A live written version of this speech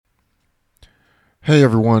Hey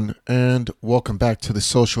everyone, and welcome back to the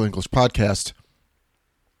Social English Podcast.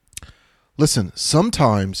 Listen,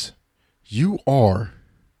 sometimes you are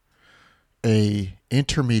a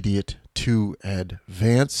intermediate to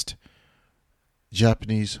advanced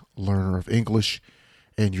Japanese learner of English,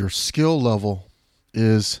 and your skill level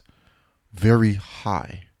is very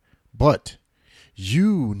high. But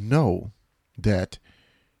you know that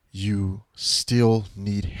you still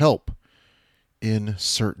need help in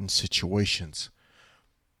certain situations.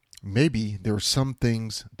 Maybe there are some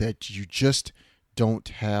things that you just don't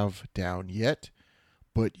have down yet,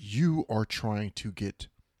 but you are trying to get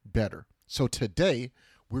better. So today,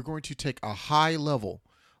 we're going to take a high level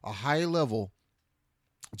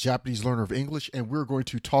Japanese learner of English, and we're going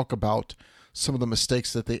to talk about some of the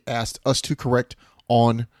mistakes that they asked us to correct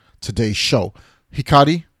on today's show.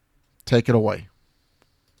 Hikari, take it away.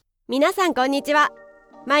 皆さんこんにちは。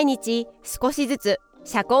毎日少しずつ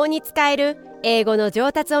社交に使える英語の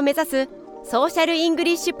上達を目指すソーシャルイング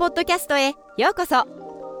リッシュポッドキャストへようこそ。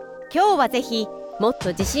今日はぜひもっと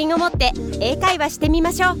自信を持って英会話してみ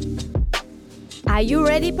ましょう。Are you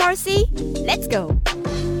ready, Percy? Let's go!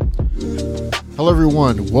 Hello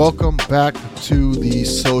everyone, welcome back to the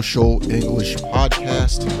Social English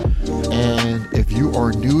Podcast. And if you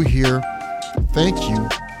are new here, thank you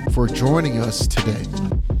for joining us today.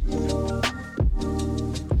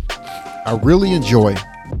 I really enjoy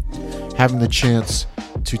having the chance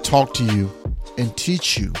to talk to you and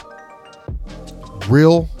teach you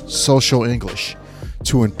real social English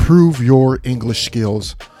to improve your English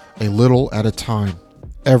skills a little at a time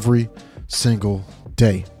every single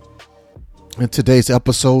day. In today's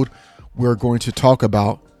episode, we're going to talk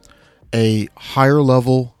about a higher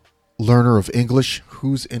level learner of English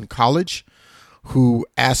who's in college who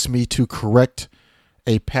asked me to correct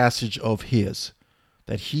a passage of his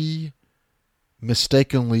that he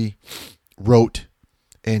mistakenly wrote,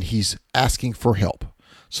 and he's asking for help.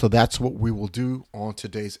 So that's what we will do on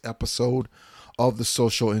today's episode of the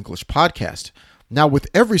Social English Podcast. Now, with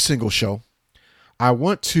every single show, I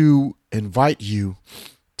want to invite you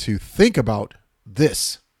to think about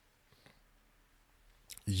this.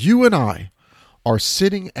 You and I are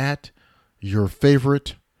sitting at your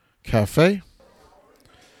favorite cafe,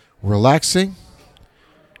 relaxing,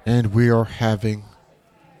 and we are having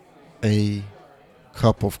a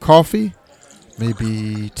cup of coffee,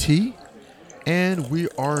 maybe tea, and we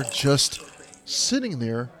are just sitting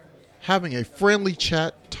there having a friendly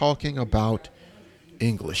chat talking about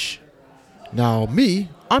English. Now,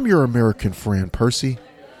 I'm your American friend, Percy,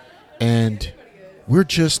 and we're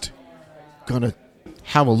just gonna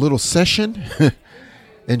have a little session,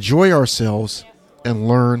 enjoy ourselves, and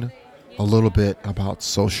learn a little bit about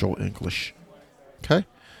social English. Okay?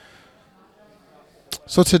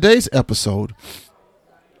 So today's episode,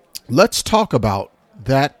 let's talk about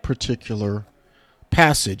that particular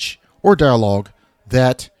passage or dialogue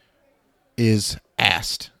that is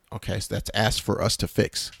asked. Okay, so that's asked for us to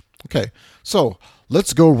fix. Okay, so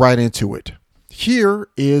let's go right into it. Here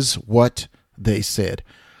is what they said.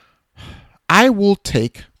 I will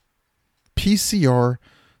take PCR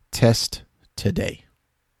test today.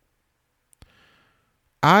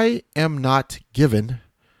 I am not given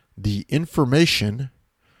the information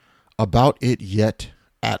about it yet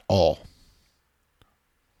at all.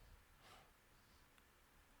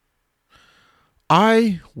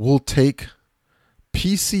 I will take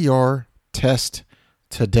PCR test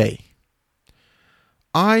today.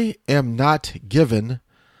 I am not given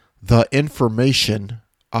the information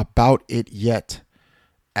about it yet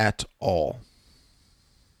at all.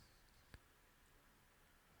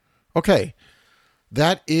 Okay,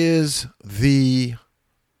 that is the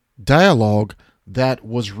dialogue that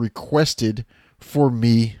was requested for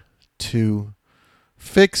me to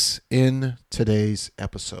fix in today's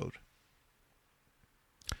episode.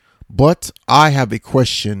 But I have a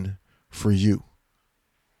question for you.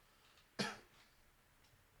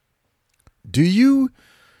 Do you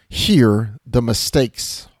hear the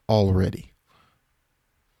mistakes already?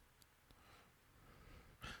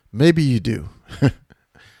 Maybe you do.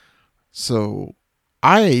 So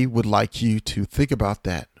I would like you to think about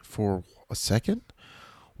that for a second.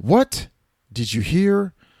 What did you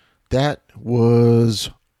hear that was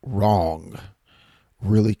wrong?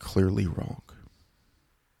 Really clearly wrong.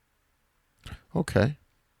 Okay.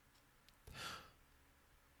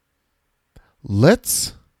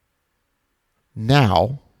 Let's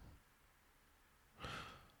now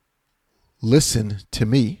listen to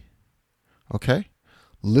me. Okay?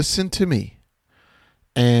 Listen to me.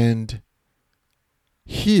 And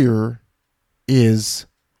here is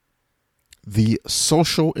the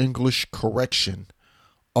social English correction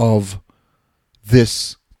of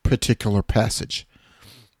this particular passage.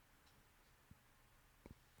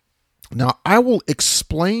 Now, I will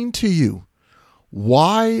explain to you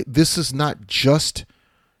why this is not just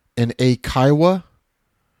an Eikaiwa,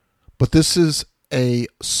 but this is a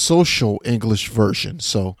social English version.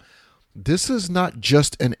 So this is not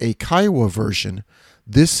just an Eikaiwa version.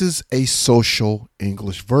 This is a social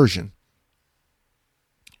English version.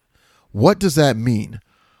 What does that mean?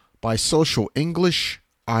 By social English,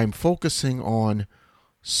 I'm focusing on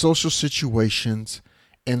social situations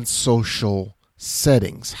and social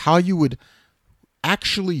settings, how you would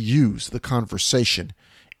actually use the conversation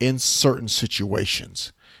in certain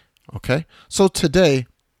situations. Okay, so today,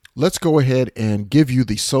 let's go ahead and give you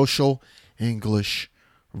the social English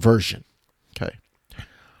version. Okay.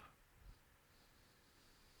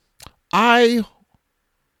 I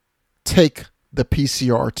take the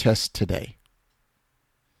PCR test today.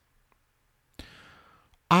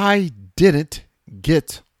 I didn't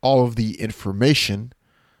get all of the information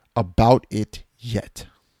about it yet.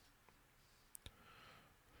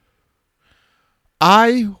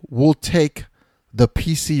 I will take the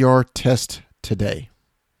PCR test today.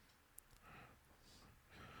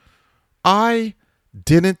 I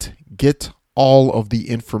didn't get all of the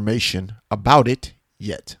information about it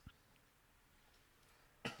yet.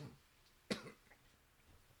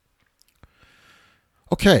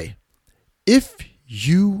 Okay, if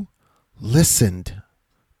you listened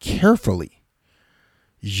carefully,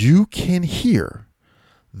 you can hear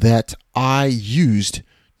that I used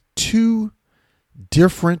two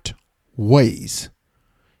different ways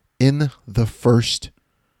in the first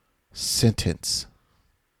sentence.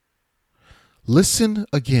 Listen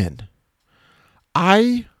again.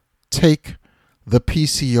 I take the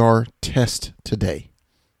PCR test today.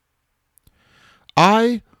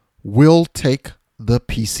 I will take the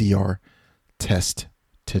PCR test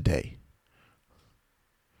today.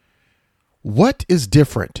 What is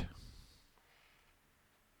different?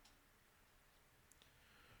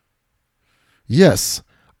 Yes,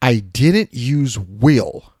 I didn't use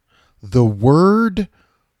will. The word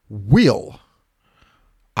will.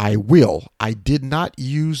 I will. I did not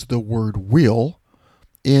use the word will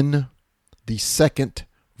in the second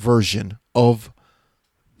version of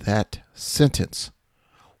that sentence.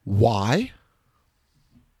 Why?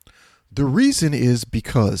 The reason is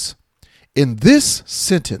because in this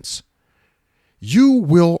sentence, you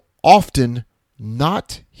will often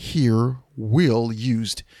not hear will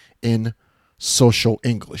used in social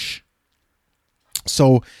English.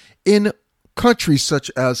 So in countries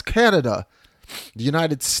such as Canada, the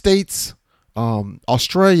United States,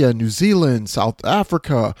 Australia, New Zealand, South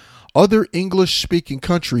Africa, other English-speaking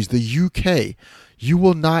countries, the UK, you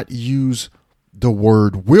will not use the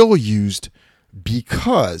word will used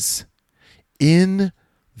because in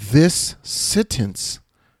this sentence,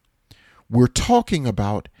 we're talking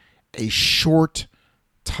about a short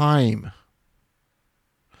time.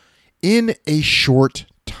 In a short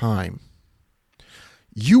time.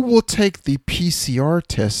 You will take the PCR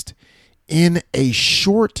test in a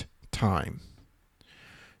short time.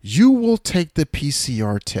 You will take the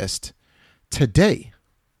PCR test today.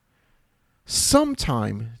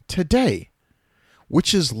 Sometime today,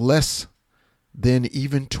 which is less than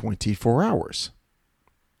even 24 hours.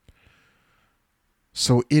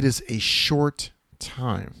 So it is a short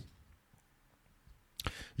time.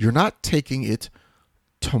 You're not taking it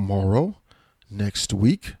tomorrow, next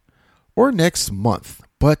week, or next month,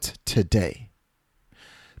 but today.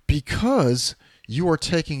 Because you are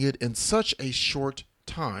taking it in such a short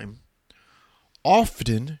time,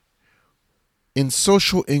 often in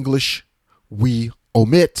social English, we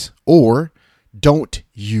omit or don't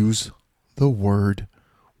use the word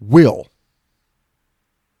will.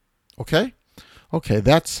 Okay? Okay,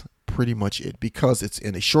 that's pretty much it. Because it's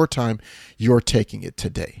in a short time, you're taking it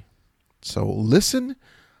today. So listen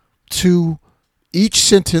to each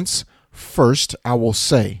sentence first. I will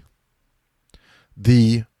say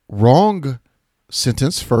the wrong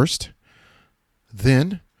sentence first.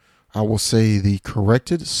 Then I will say the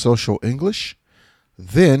corrected social English.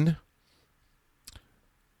 Then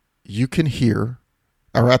you can hear,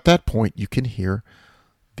 or at that point, you can hear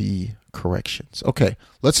the corrections. Okay,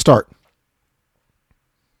 let's start.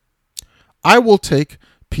 I will take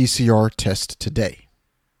PCR test today.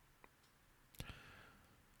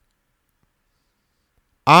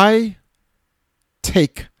 I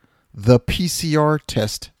take the PCR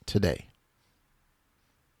test today.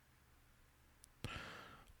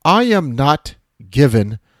 I am not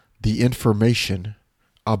given the information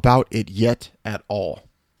about it yet at all.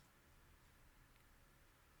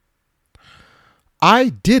 I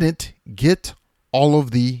didn't get all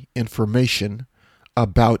of the information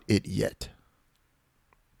about it yet.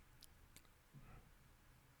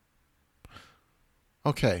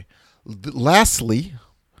 Okay. Lastly,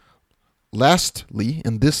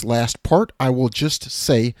 in this last part, I will just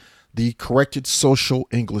say the corrected social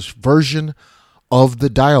English version of the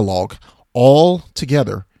dialogue all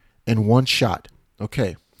together in one shot.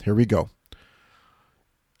 Okay, here we go.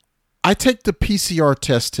 I take the PCR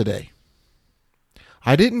test today.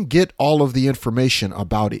 I didn't get all of the information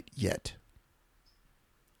about it yet.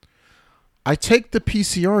 I take the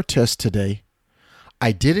PCR test today.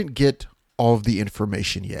 I didn't get all of the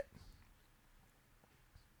information yet.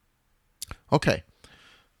 Okay.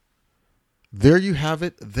 There you have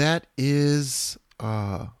it. That is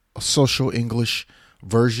a social English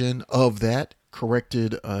version of that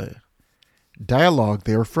corrected dialogue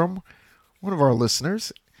there from one of our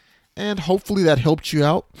listeners. And hopefully that helped you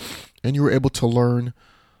out and you were able to learn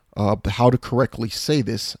how to correctly say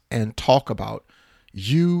this and talk about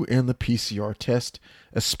you and the PCR test,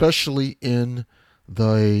 especially in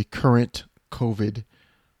the current COVID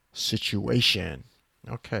situation.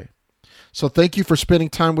 Okay. So thank you for spending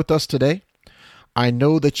time with us today. I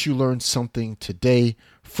know that you learned something today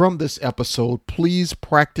from this episode. Please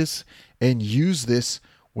practice and use this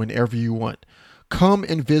whenever you want. Come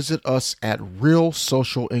and visit us at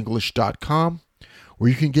realsocialenglish.com, where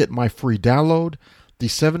you can get my free download, The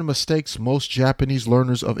 7 Mistakes Most Japanese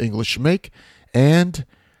Learners of English Make, and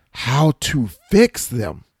how to fix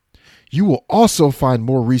them. You will also find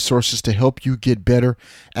more resources to help you get better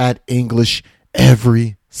at English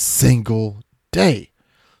every single day.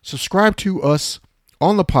 Subscribe to us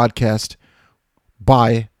on the podcast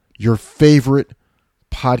by your favorite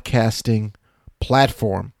podcasting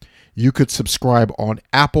platform. You could subscribe on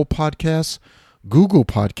Apple Podcasts, Google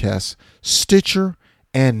Podcasts, Stitcher,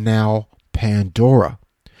 and now Pandora.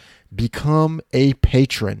 Become a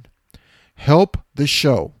patron. Help the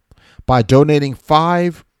show by donating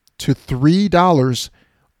 $5 to $3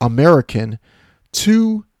 American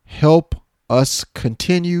to help us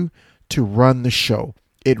continue to run the show.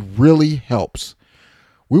 It really helps.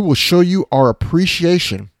 We will show you our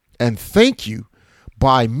appreciation and thank you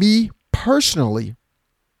by me personally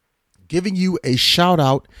giving you a shout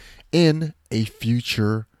out in a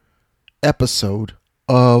future episode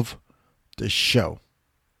of the show.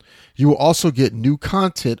 You will also get new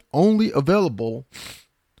content only available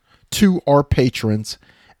to our patrons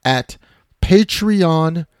at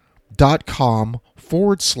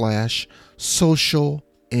patreon.com/social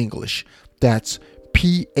English. That's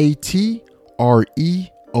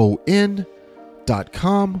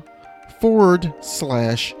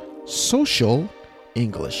patreon.com/social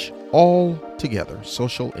English. All together,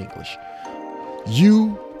 social English.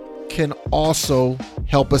 You can also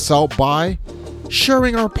help us out by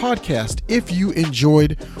sharing our podcast. If you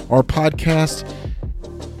enjoyed our podcast,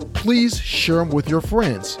 please share them with your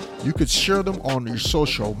friends. You could share them on your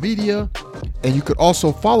social media, and you could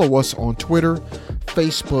also follow us on Twitter,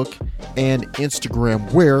 Facebook, and Instagram,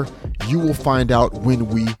 where you will find out when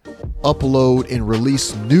we upload and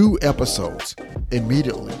release new episodes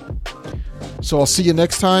immediately. So I'll see you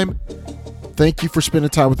next time. Thank you for spending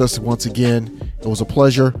time with us once again. It was a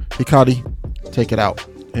pleasure. Hikari, take it out,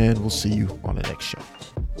 and we'll see you on the next show.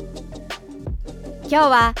 今日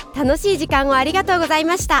は楽しい時間をありがとうござい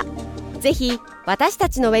ました。ぜひ私た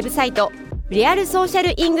ちのウェブサイト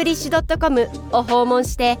realsocialenglish.com を訪問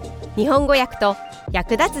して日本語訳と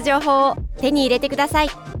役立つ情報を手に入れてください。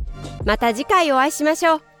また次回お会いしまし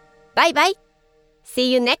ょう。バイバイ。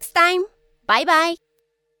See you next time. Bye bye.